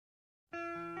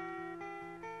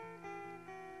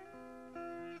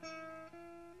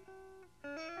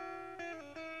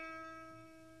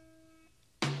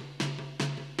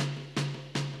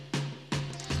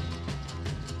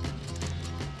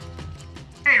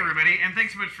everybody, and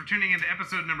thanks so much for tuning into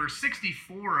episode number 64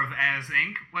 of As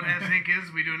Inc. What As Inc. is,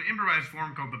 we do an improvised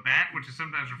form called the Bat, which is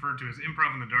sometimes referred to as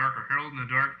Improv in the Dark or Herald in the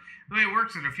Dark. The way it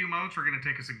works, in a few moments, we're going to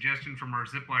take a suggestion from our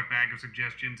Ziploc bag of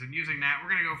suggestions, and using that,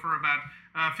 we're going to go for about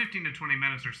 15 to 20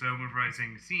 minutes or so,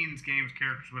 improvising scenes, games,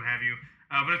 characters, what have you.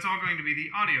 But it's all going to be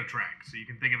the audio track, so you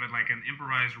can think of it like an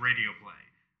improvised radio play.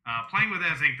 Playing with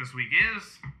As Inc. this week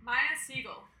is... Maya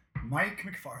Siegel. Mike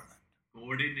McFarland.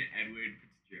 Gordon Edward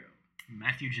Fitzgerald.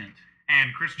 Matthew Gent.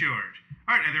 And Chris George.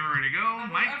 All right, I think we're ready to go.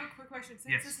 Mike? I have a quick question. Since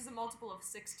Yes. this is a multiple of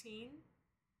 16...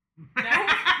 No?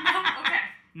 No? Okay.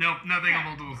 Nope, nothing on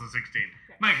multiples of 16.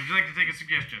 Okay. Mike, would you like to take a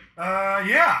suggestion?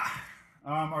 Yeah.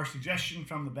 Our suggestion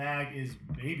from the bag is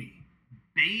Baby.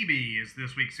 Baby is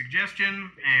this week's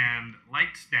suggestion, and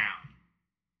Lights Down.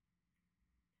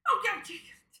 Oh, yeah.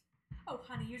 Oh,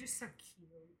 honey, you're just so cute.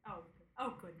 Oh,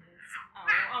 goodness.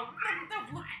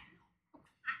 No, look.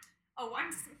 Oh,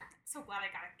 I'm so glad I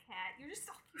got a cat. You're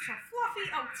so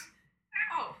fluffy.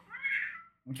 Oh.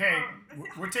 Okay,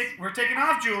 we're taking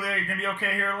off, Julia. You're gonna be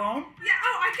okay here alone? Yeah.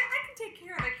 Oh, I can take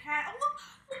care of the cat. Oh,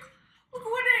 look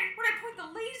when I point the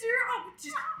laser. Oh, it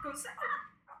just goes.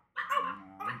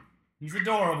 Oh. He's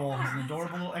adorable. He's an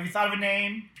adorable. Have you thought of a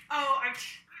name? Oh,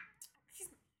 he's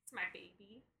my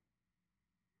baby.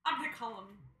 I'm gonna call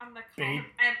him. Babe.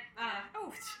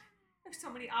 There's so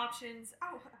many options.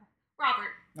 Oh,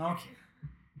 Robert. Okay,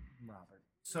 Robert.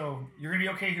 So you're gonna be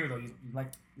okay here, though.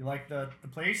 You like the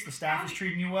place? The staff is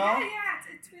treating you well? Yeah,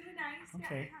 it's really nice.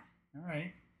 Okay. Yeah. All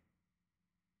right.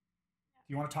 Do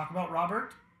you want to talk about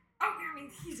Robert? Oh, I mean,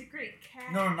 he's a great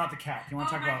cat. No, not the cat. Do you want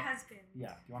to talk my about? husband. Yeah.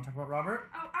 Do you want to talk about Robert?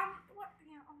 What?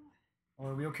 Yeah.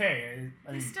 Or are we okay?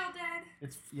 He's still dead.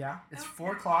 It's Okay.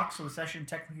 4 o'clock, so the session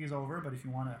technically is over. But if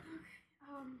you want to.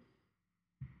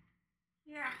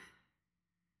 Yeah.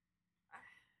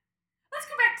 Let's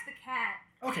go back to the cat.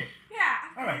 Okay. Yeah.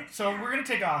 All right. So we're gonna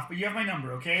take off, but you have my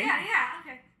number, okay? Yeah.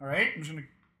 Okay. All right. You're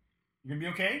gonna be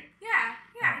okay? Yeah.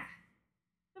 Alright.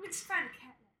 Let me just find the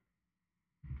cat.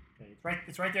 Okay.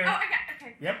 It's right there. Oh, I got.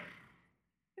 Okay. Yep.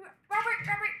 Robert,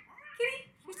 kitty,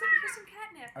 here's some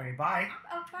catnip. Okay. Bye.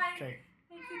 Oh, bye. Okay.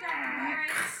 Thank you, Dr.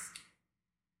 Morris.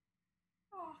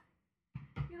 Oh,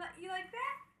 you like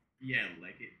that? Yeah,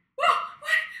 like it. Whoa!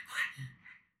 What?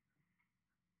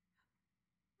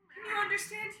 Can you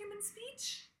understand human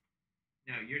speech?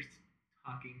 No, you're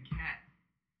talking cat.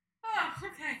 Oh,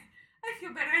 okay. I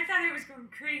feel better. I thought I was going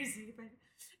crazy, but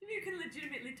if you can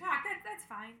legitimately talk, that's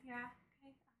fine. Yeah.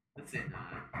 Okay. Listen,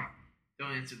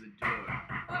 don't answer the door.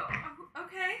 Oh,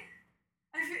 okay.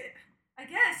 I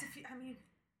guess if you,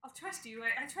 I'll trust you.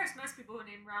 I trust most people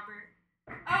named Robert.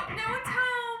 Oh, no one's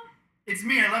home. It's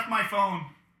me. I left my phone.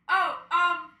 Oh,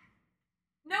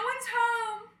 no one's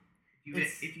home.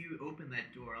 If you open that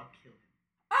door, I'll kill him.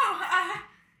 Oh,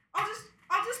 I'll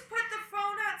just put the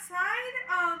phone outside.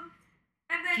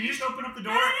 And then. Can you just open up the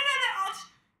door? No.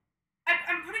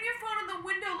 I'm putting your phone on the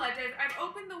window ledge. I've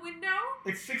opened the window.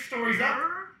 It's 6 stories up.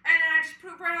 And then I just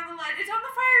put it right on the ledge. It's on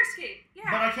the fire escape. Yeah.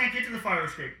 But I can't get to the fire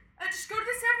escape. Just go to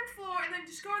the 7th floor and then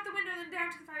just go out the window and then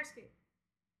down to the fire escape.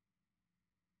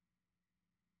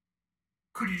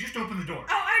 Could you just open the door?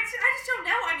 Oh, I just don't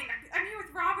know. I'm here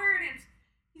with Robert and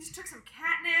he just took some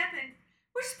catnip and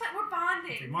we're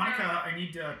bonding. Okay, Monica, I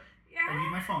need Yeah. I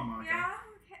need my phone, Monica. Yeah.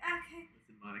 Okay.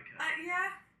 Listen, Monica.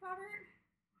 Yeah, Robert.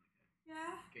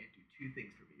 Yeah. You can't do 2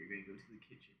 things for me. You're gonna go to the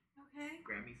kitchen. Okay.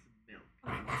 Grab me some milk.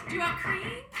 Do you want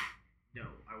cream? No,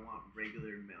 I want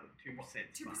regular milk. 2%.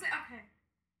 2%. Okay.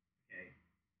 Okay.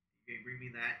 You're gonna bring me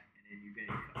that, and then you're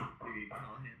gonna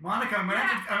call him. Monica, I'm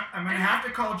gonna have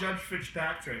to call Judge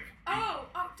Fitzpatrick. Oh,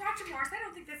 Dr. Morris, I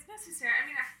don't think that's necessary. I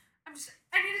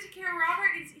need to take care of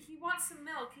Robert. He wants some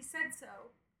milk. He said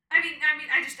so. I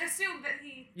just assumed that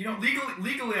he. You know,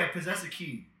 legally, I possess a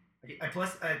key. I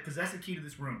possess a key to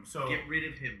this room. So Get rid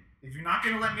of him. if you're not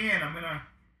gonna let me in, I'm gonna.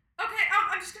 Okay,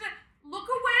 I'm just gonna look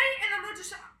away, and I'm gonna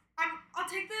just. I'll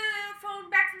take the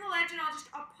phone back from the ledge, and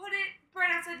I'll put it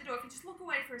right outside the door. If you just look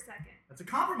away for a second. That's a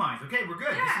compromise. Okay, we're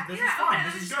good. Yeah, this yeah, is fine. okay,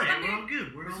 This is just- good. I mean- We're all good.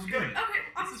 We're This all is good. good. Okay,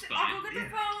 I'll This is go fine, get the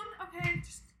yeah. phone. Okay,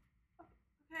 just.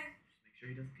 Okay. Just make sure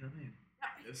he doesn't come in. No,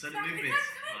 No he's sudden not- he's movements,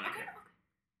 not coming. Monica. Okay.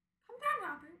 Calm down,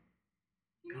 Robert.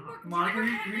 You need more. Monica, you who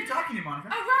need more are you catnip? talking to, Monica?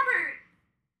 Oh, Robert.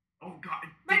 Oh God.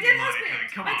 My Monica, dead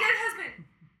husband. Come My on. dead husband.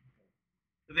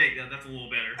 There you go. That's a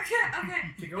little better. Okay.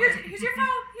 Okay, go Here's ahead. your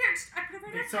phone. Here, I put it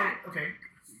right Okay, outside.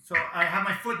 so I have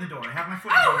my foot in the door. I have my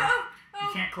foot in the door. Oh. You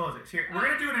can't close it. Here, we're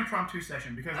gonna do an impromptu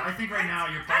session because I think right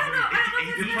now you're I don't probably know. I don't know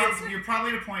if you're, it's prob- you're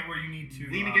probably at a point where you need to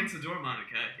Lean against the door,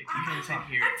 Monica. If you I'm- come in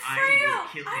here, I'm I frail.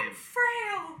 will kill him. I'm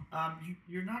frail.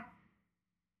 You're not.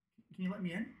 Can you let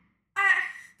me in?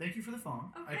 Thank you for the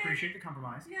phone. I Okay. appreciate the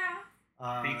compromise. Yeah.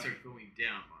 Things are going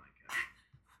down, Monica.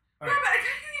 All Robert, right. I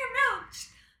gotta give you milk.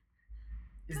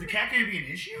 Is the cat going to be an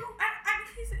issue? I mean,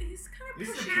 he's kind of This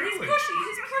is pushy. a He's privilege. pushy.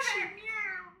 He's pushy.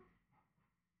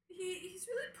 He's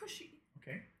really pushy.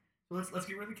 Okay. So let's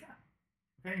get rid of the cat.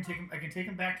 Okay, I can take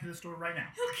him back to the store right now.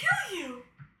 He'll kill you.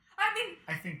 I mean,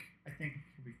 I think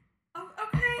he'll be. oh,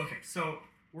 okay. Okay, so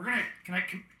we're gonna.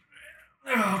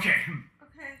 Okay.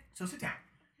 Okay. So sit down.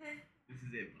 Okay. This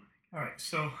is it, Monica. All right.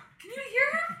 So Can you hear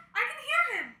him? I can hear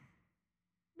him.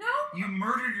 No? you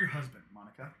murdered your husband,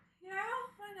 Monica. Yeah,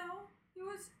 I know. He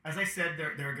was. As I said,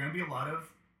 there are going to be a lot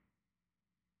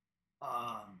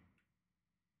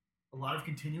of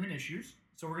continuing issues.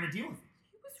 So we're going to deal with these.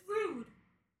 He was rude.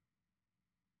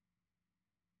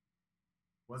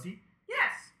 Was he,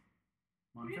 Yes.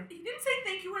 Monica? He didn't say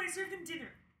thank you when I served him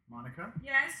dinner. Monica?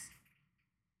 Yes.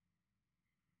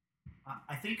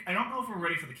 I don't know if we're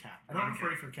ready for the cat. I don't know if we're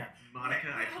ready for the cat.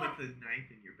 Monica, I Hold on. put the knife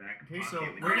in your back Okay, pocket. so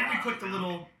when where you did we got put the milk.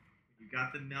 little? You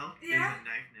got the milk. Yeah. There's a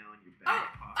knife now in your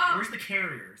back pocket. Oh. Where's the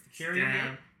carrier? Is the carrier Stab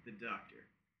here? the doctor.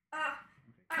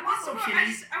 Come on, hold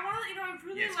kitty. I want to let you know I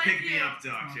really Yes, like pick you. me up,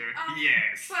 doctor. Um,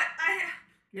 Yes. But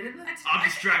Get in there. I'll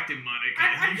distract him, Monica.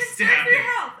 I'm You concerned stab for your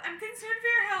him. health. I'm concerned for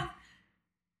your health.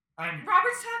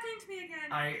 Robert's talking to me again.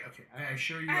 I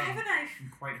assure you, I have a knife.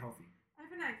 I'm quite healthy. I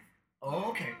have a knife.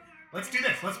 Oh, okay. Let's do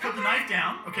this. Let's put the knife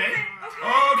down. Okay. Okay.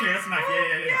 Oh, okay. That's a knife.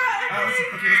 Yeah. Let's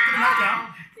put the knife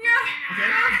down. Yeah.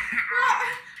 Okay.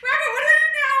 Robert, what do I do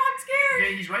now? I'm scared.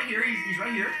 Okay. He's right here. He's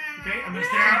right here. Okay. I'm gonna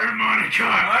Stab stand him, Monica.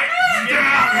 All right.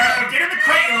 Stab. Get in the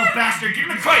crate, you little bastard. Get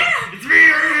in the crate. It's me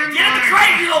or him, Get in the Monica.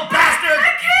 crate, you little bastard.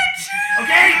 I can't choose.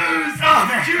 Okay. Oh,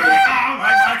 there. All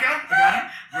right, Monica. I got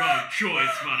him. Wrong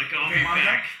choice, Monica. I'll Okay, be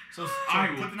Monica. back. So I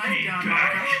put will the knife be down,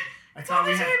 back. Monica. I It's thought on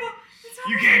we the had. table. It's on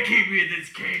You the can't table. keep me in this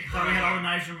cage. Thought we had all the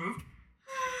knives removed.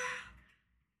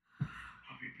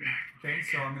 I'll be back. Okay,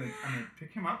 so I'm gonna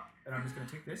pick him up, and I'm just gonna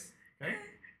take this. Okay.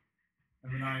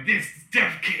 And then This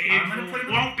death cage I'm gonna put him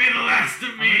in- won't be the last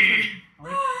of me.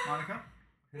 Monica.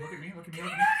 Okay, look at me. Look at me. Can Look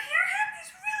you at me. not hear him?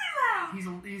 He's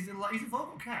really loud. He's a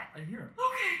vocal cat. I hear him.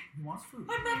 Okay. He wants food.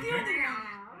 I'm not the Okay? only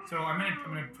one. So I'm gonna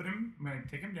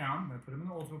take him down. I'm gonna put him in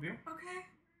the Oldsmobile. Okay.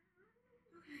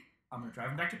 I'm gonna drive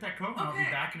him back to Petco, and I'll be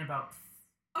Okay. back in about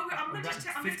Okay, I'm gonna about just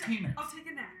 15 minutes. I'll take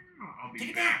a nap. I'll be Take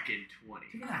it back in 20.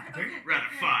 Take a nap. Okay, Okay. okay. Rather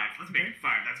Okay. 5. Let's make Okay. it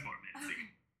 5. That's more menacing.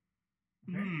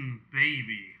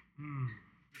 Baby.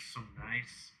 This is so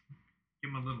nice.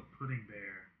 You're my little pudding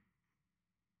bear.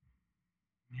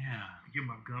 Yeah. You're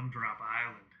my gumdrop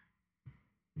island.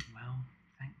 Well,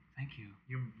 thank you.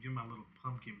 You're my little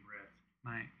pumpkin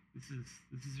breath. This is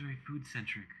very food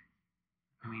centric.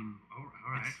 I mean, all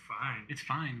right, it's- fine. it's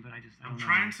fine, but I I'm don't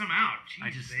trying know. some out. Jeez, I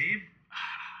just- babe.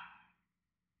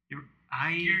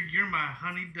 You're my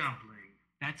honey dumpling.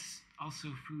 That's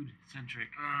also food centric.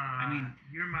 mean,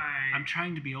 you're my. I'm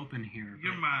trying to be open here.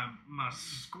 You're but my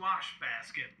squash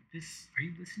basket. Are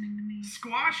you listening to me?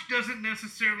 Squash doesn't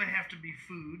necessarily have to be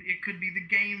food. It could be the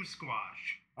game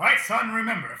squash. All right, son.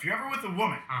 Remember, if you're ever with a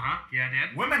woman, Yeah,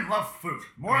 Dad. women love food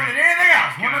more Right. than anything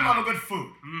else. Women Got love it. a good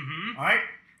food. Mm-hmm. All right.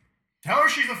 Tell her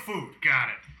she's a food, Got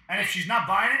it. and if she's not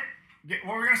buying it,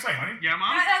 what were we gonna say, honey? Yeah,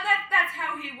 Mom. That's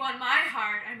how he won my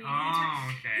heart. I mean,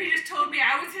 Oh, he okay. just told me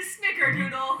I was his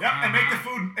snickerdoodle. Yep. And make the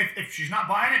Uh-huh. food. If she's not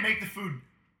buying it, make the food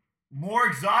more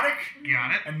exotic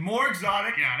Got it. and more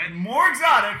exotic Got it. and more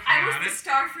exotic. I was Got the it.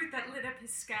 starfruit that lit up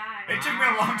his sky. It took me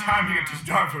a long time to get to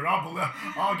Starfruit.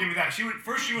 I'll give you that. She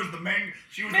was the mango.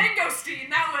 She was the, Mangosteen.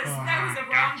 That was a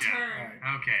wrong Gotcha. turn.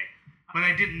 Alright. Okay. But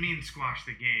I didn't mean squash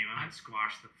the game. I meant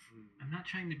squash the food. I'm not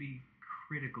trying to be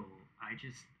critical.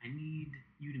 I need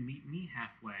you to meet me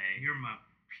halfway. You're my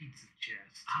pizza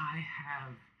chest. I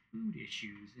have food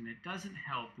issues, and it doesn't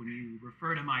help when you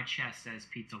refer to my chest as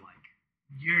pizza-like.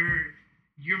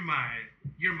 You're my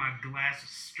glass of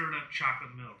stirred up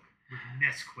chocolate milk with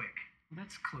Nesquik. Well,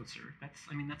 that's closer. That's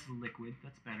a liquid.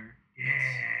 That's better.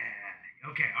 Yeah.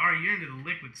 Okay. All right. You're into the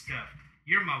liquid stuff.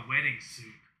 You're my wedding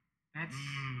soup. That's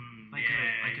Like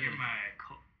a you're my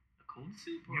cold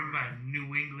soup. Or? you're my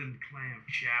New England clam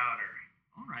chowder.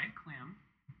 All right, clam.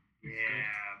 That's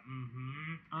Yeah.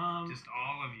 Mm-hmm. good. Just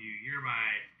all of you. You're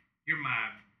my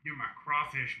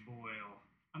crawfish boil.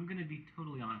 I'm gonna be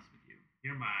totally honest with you.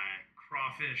 You're my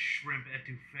crawfish shrimp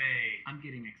etouffee. I'm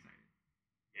getting excited.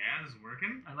 Yeah, this is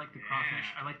working. I like the crawfish.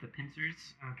 Yeah. I like the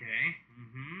pincers. Okay.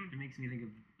 Mm-hmm. It makes me think of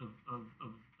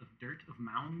dirt, of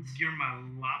mounds. You're my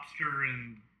lobster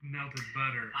and melted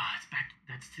butter. Ah, it's back.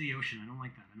 That's to the ocean. I don't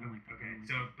like that. I don't like that. I Okay.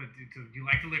 don't like that. So you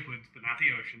like the liquids, but not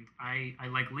the ocean. I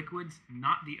like liquids,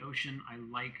 not the ocean. I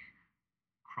like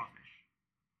crawfish.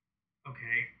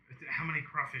 Okay. How many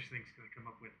crawfish things can I come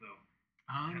up with, though?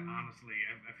 Honestly,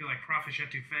 I feel like crawfish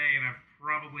etouffee, and I've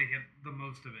probably hit the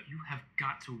most of it. You have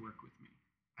got to work with me.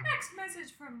 Next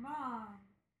message from Mom.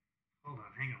 Hold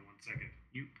on, hang on 1 second.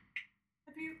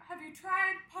 Have you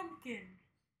tried pumpkin?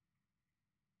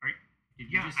 Did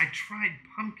you Yeah, just- I tried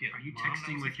pumpkin. Are you Mom. That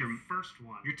texting was with like your- the first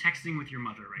one? You're texting with your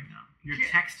mother right now. You're Yeah.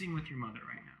 texting with your mother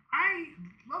right now. I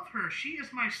love her. She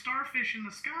is my starfish in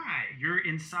the sky. You're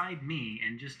inside me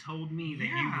and just told me that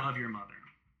you Yeah. love your mother.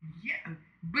 Yeah,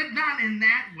 but not in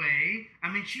that way. I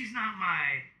mean, she's not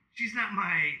my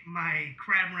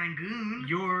crab rangoon.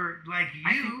 You're like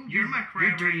I you. think You're my crab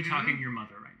You're dirty rangoon. talking your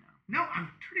mother right now. No,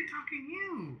 I'm dirty talking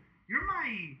you. You're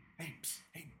my. Hey, psst,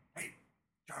 hey,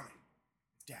 Charlie.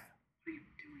 It's Dad. What are you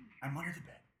doing? I'm under the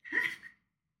bed.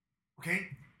 Okay?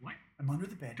 What? I'm under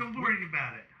the bed. Don't worry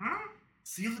about it, huh?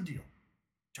 Seal the deal.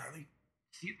 Charlie.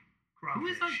 See, Crawfish. Who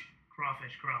is on-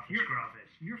 Crawfish. Your- Crawfish.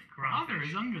 your Crawfish. father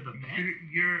is under the bed.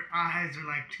 Your eyes are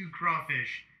like two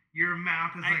crawfish. Your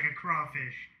mouth is like a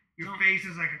crawfish. Your Don't- face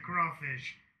is like a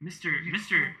crawfish. Mr.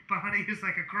 Your body is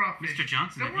like a crawfish. Mr.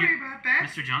 Johnson, Don't have worry you, about that.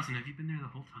 Mr. Johnson, have you been there the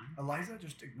whole time? Eliza,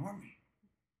 just ignore me.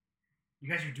 You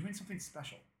guys are doing something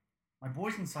special. My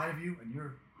boy's inside of you, and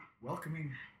you're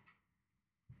welcoming.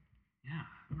 Yeah,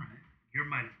 all right. You're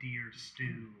my dear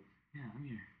stew. Yeah,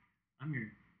 I'm your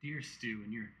dear Stu,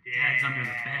 and your dad's under the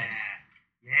bed.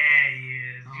 Yeah, he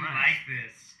is. All you right. like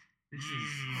this. This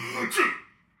Mm. is.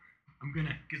 I'm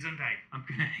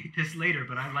gonna hate this later,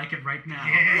 but I like it right now.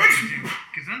 Yeah, you do.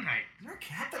 Gesundheit. Is there a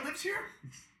cat that lives here?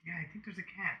 Yeah, I think there's a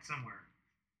cat somewhere.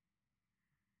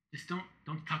 Just don't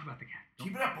talk about the cat. Don't-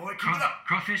 Keep it up, boy. Keep it up.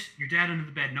 Crawfish, your dad under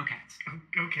the bed, no cats.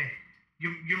 Okay.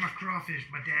 You're my crawfish.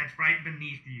 My dad's right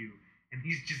beneath you. And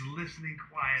he's just listening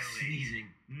quietly. Sneezing.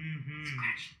 Mm-hmm.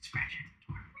 Scratch it.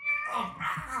 Oh,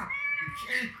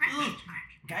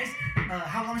 guys,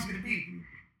 how long is it gonna be?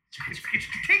 It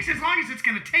takes as long as it's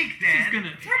going to take, This is Dad.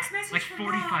 gonna Text message like from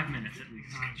 45 Mom. minutes at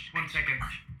least. 1 second.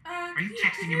 Are you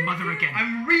texting your mother again?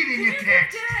 I'm reading a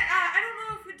text. Dad, I don't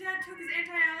know if Dad took his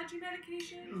anti-allergy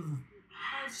medication.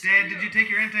 Dad, did you take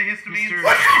your antihistamines?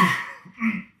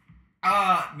 Mr.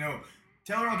 No.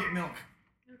 Tell her I'll get milk.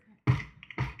 Okay.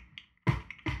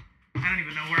 I don't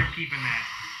even know where I'm keeping that.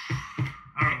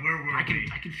 All right, where were I we?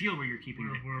 can feel where you're keeping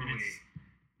Where it. were and we? it's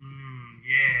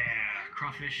Yeah.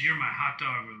 Crawfish. You're my hot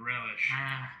dog with relish.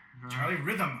 Charlie,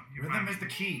 rhythm. Rhythm is the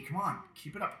key. Come on,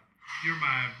 keep it up. You're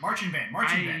my. Marching band, Charlie.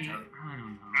 I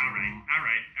don't know. All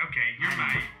right. Okay, you're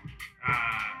my.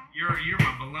 You're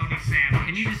my bologna sandwich.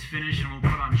 Can you just finish and we'll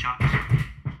put on Chopped?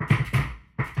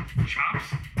 chops?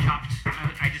 Chopped.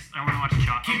 I want to watch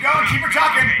Chopped. Keep going, keep her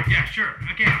talking. Okay, yeah, sure.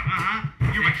 Okay,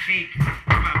 You're my cake.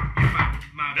 You're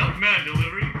my Milkman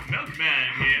delivery. Milkman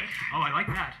here. Oh, I like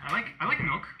that. I like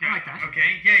milk. I like that.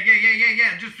 Okay,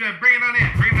 yeah. Just bring it on in.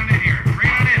 Bring it on in here. Bring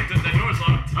it on in. The door's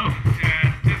locked. Oh,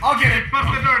 I'll get it. Bust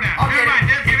the door down. I'll Never get mind.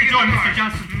 it. Dad's get gonna the door, get Mr.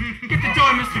 Johnson. Get the door,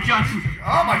 Mr. Johnson.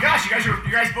 Oh my gosh, you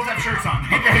guys both have shirts on.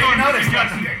 Okay, I Go on, didn't notice. Mr.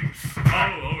 Johnson. Okay.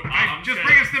 I'm Just good.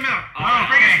 bring us the milk. Oh,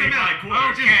 Bring us okay. the milk.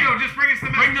 Oh, Just bring us the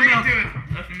milk. Bring the milk. it to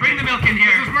it. Bring the milk in This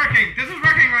here. is working. This is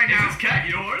working right Is now. this cat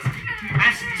yours?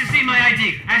 Ask to see my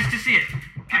ID. Ask to see it.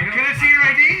 Can I see your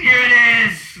ID? Here it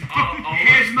is. Oh,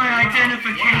 Here's my wow.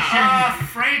 identification.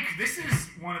 Frank, this is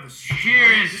one of the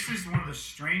Cheers. This is one of the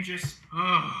strangest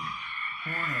Oh.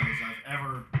 pornos I've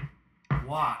ever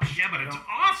watched. Yeah, but it's I don't-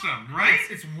 awesome, right?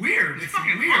 It's weird. It's It's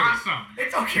fucking weird. awesome.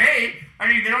 It's okay. I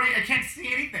mean, I can't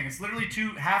see anything. It's literally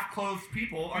two half-clothed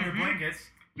people under Mhm. blankets.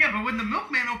 Yeah, but when the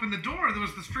milkman opened the door, there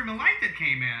was the stream of light that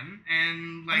came in,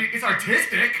 and I mean, like, it's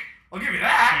artistic. I'll give you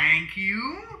that. thank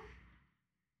you.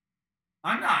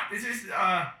 I'm not. This is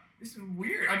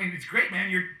weird. I mean, it's great,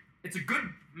 man. It's a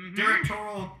good Mhm.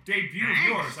 directorial debut Thanks. of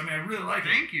yours. I mean, I really like it.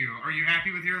 Thank you. Are you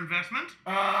happy with your investment?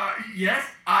 Yes,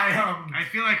 I I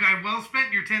feel like I well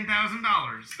spent your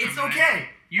 $10,000. It's okay.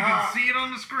 You can see it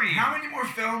on the screen. How many more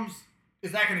films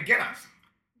is that going to get us?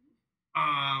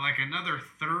 Like another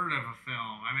third of a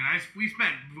film. I mean, we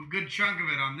spent a good chunk of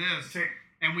it on this, Okay,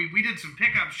 and we did some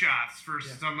pickup shots for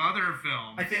Yeah. some other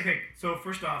films. I think. Okay, so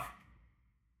first off,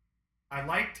 I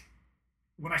liked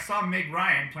when I saw Meg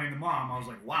Ryan playing the mom. I was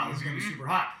like, wow, this is going to be Mhm. super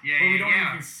hot. Yeah, but we yeah, don't yeah.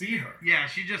 even see her. Yeah,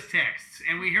 she just texts,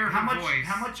 and we hear her How much? voice.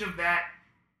 How much of that?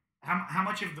 How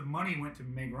much of the money went to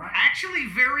Meg Ryan? Actually,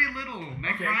 very little.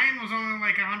 Meg Okay. Ryan was only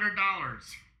like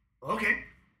 $100. Okay.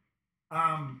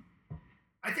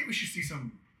 I think we should see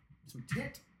some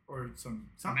tit or something.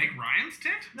 Meg Ryan's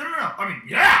tit? No. I mean,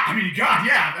 yeah. I mean, God,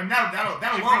 yeah. I mean, that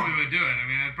She alone. probably would do it. I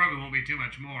mean, it probably won't be too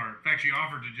much more. In fact, she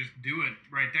offered to just do it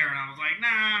right there, and I was like,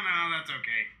 no, that's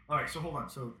okay. All right, so hold on.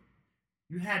 So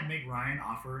you had Meg Ryan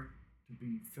offer to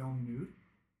be filmed nude?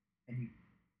 and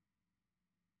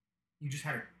you just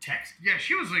had her text. Yeah,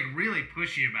 she was like really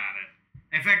pushy about it.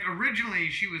 In fact, originally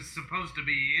she was supposed to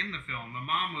be in the film. The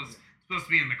mom was supposed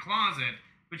to be in the closet,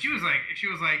 but she was like,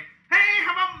 "Hey,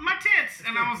 how about my tits?"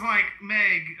 And I was like,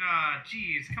 "Meg,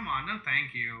 geez, come on, no,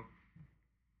 thank you."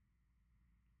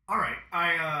 All right,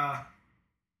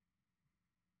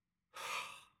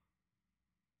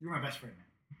 you're my best friend, man.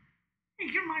 Hey,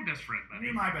 you're my best friend, buddy.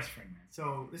 You're my best friend, man.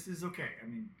 So this is okay. I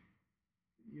mean,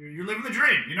 you're living the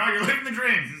dream. You know, you're living the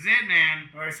dream. This is it, man.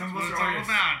 All right, some of That's us what are it's artists.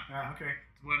 all about. Yeah, okay.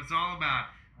 It's what it's all about.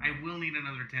 I will need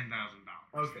another $10,000.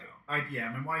 Okay. So.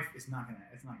 Yeah, my wife. It's not gonna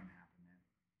happen, man.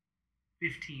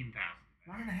 $15,000.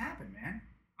 Not gonna happen, man.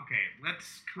 Okay,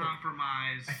 let's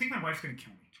compromise. I think my wife's gonna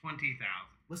kill me. 20,000.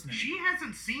 Listen to me. She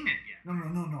hasn't seen it yet. No.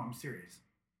 I'm serious.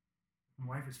 My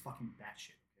wife is fucking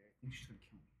batshit. Okay, I think she's gonna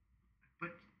kill me.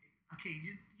 But okay,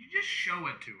 you just show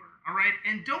it to her, all right?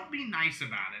 And don't be nice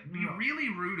about it. Be No. really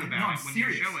rude No, about I'm it when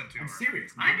serious. you show it to I'm her.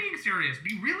 serious. Man. I'm being serious.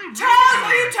 Be really rude. Charles, to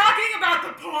are you her. talking about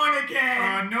the porn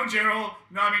again? No, Gerald.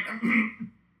 No, I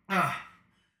mean,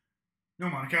 no,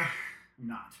 Monica. I'm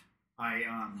not.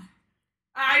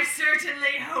 I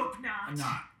certainly hope not. I'm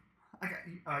not.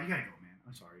 You gotta go, man.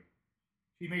 I'm sorry.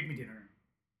 She made me dinner.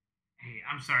 Hey,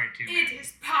 I'm sorry too. It man.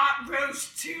 is Pot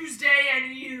Roast Tuesday,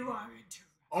 and you are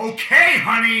interrupted. Okay,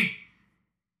 honey.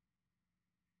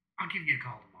 I'll give you a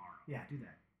call tomorrow. Yeah, do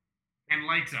that. And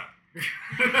lights up.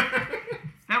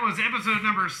 That was episode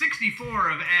number 64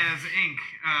 of As Inc.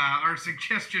 Our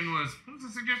suggestion was, what was the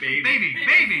suggestion? Baby.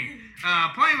 Baby.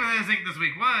 Playing with As Inc. this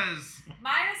week was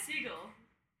Maya Siegel.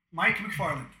 Mike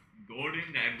McFarland.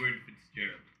 Gordon Edward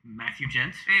Fitzgerald. Matthew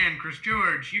Gent. and Chris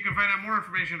George. You can find out more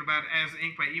information about As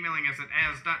Inc. by emailing us at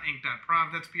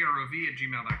as.inc.prov. That's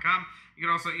prov@gmail.com. You can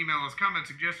also email us comments,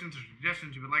 suggestions, or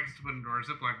suggestions you would like us to put into our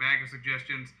Ziploc bag of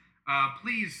suggestions.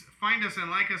 Please find us and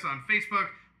like us on Facebook,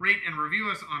 rate and review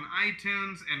us on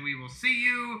iTunes, and we will see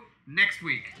you next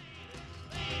week.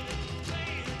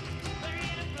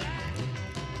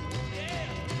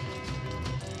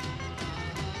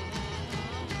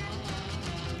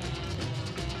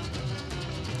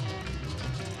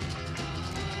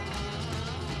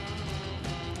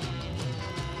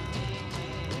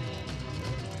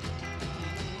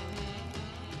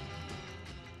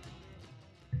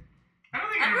 I don't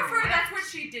think I ever prefer left. that's what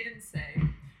she didn't say.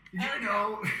 Did I you like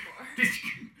know? that before.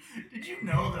 Did you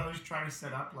know that I was trying to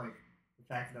set up like the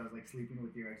fact that I was like sleeping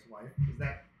with your ex-wife? Is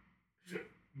that?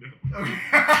 No. Okay.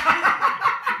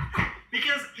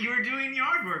 Because you were doing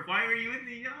yard work. Why were you in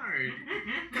the yard?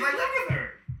 Because I live with her.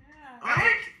 Yeah. I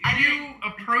liked you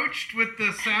approached with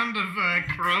the sound of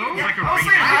crow, Yeah, like a I was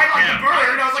ring. saying hi like Yeah. a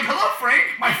bird. I was like, "Hello, Frank."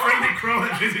 My friend the crow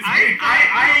that visits me.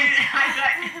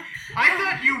 I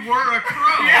thought you were a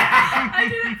crow. Yeah. I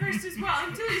did at first as well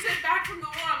until you said back from the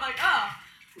wall. I'm like, oh,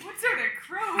 what sort of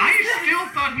crow is I this? still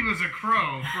thought he was a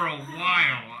crow for a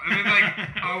while, and then like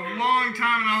a long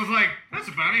time, and I was like, "That's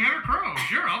a bounty hunter crow.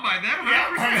 Sure, I'll buy that 100%."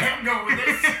 Yeah, I'm going with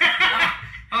this.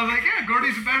 I was like, "Yeah,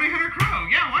 Gordy's a bounty hunter crow.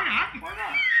 Yeah, why not?" Why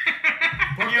not?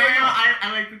 You know, I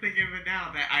like to think of it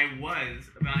now that I was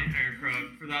a bounty hunter crow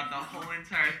throughout the whole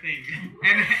entire thing.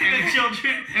 And the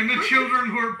children. and the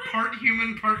children were part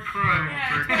human, part crow.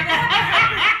 Yeah, it's why they-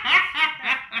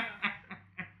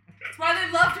 That's why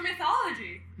they loved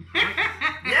mythology.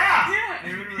 Yeah. Yeah.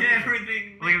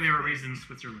 Everything. I think they were raised in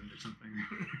Switzerland or something.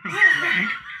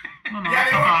 Mama, Yeah,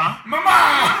 they Papa. were. Mama.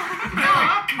 They're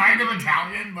like kind of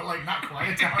Italian, but like not quite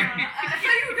Italian. I thought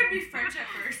you were gonna be French at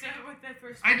first. With that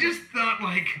first. I just thought,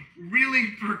 like,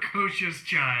 really precocious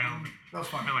child. That was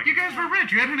fun. I like You guys were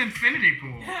rich. You had an infinity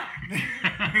pool. Yeah.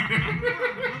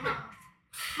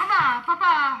 Mama,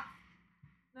 Papa.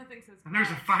 Nothing says. And there's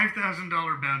a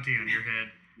 $5,000 bounty on your head.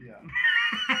 Yeah.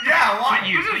 Yeah. Why? But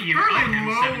you, This is but you fairly owed him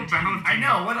low 17. bounty. I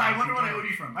know. I wonder what I owed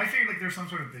you from. I figured like there's some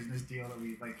sort of business deal that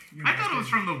we like. You I thought it was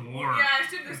from the war. Yeah, I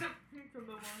assumed there's something from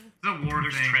the one. It's a war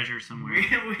There's thing. treasure somewhere. We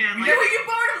had Yeah, like. well, you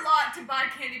borrowed a lot to buy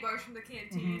candy bars from the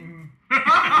canteen.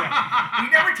 We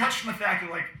never touched on the fact that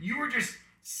like you were just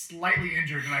slightly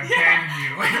injured and I abandoned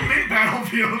you like mid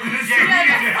battlefield.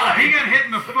 Yeah, he got hit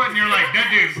in the foot, and you're like,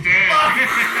 that dude's dead.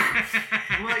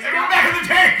 Well, Hey, go back in the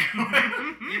tank.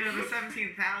 you know, the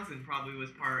 17,000 probably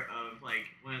was part of like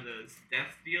one of those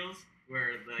death deals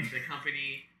where like the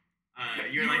company,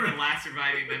 you're like the last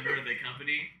surviving member of the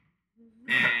company,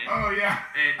 and Oh yeah.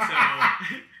 and so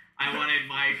I wanted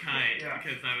my cut Yeah.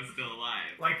 because I was still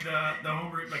alive. Like the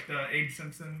Homer, like the Abe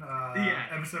Simpson Yeah.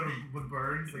 episode with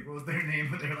Burns. Like, what was their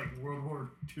name? They're like World War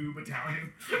II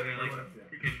Battalion. They're like Yeah.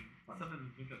 freaking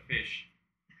something with a fish.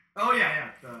 Oh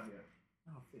yeah, yeah, yeah.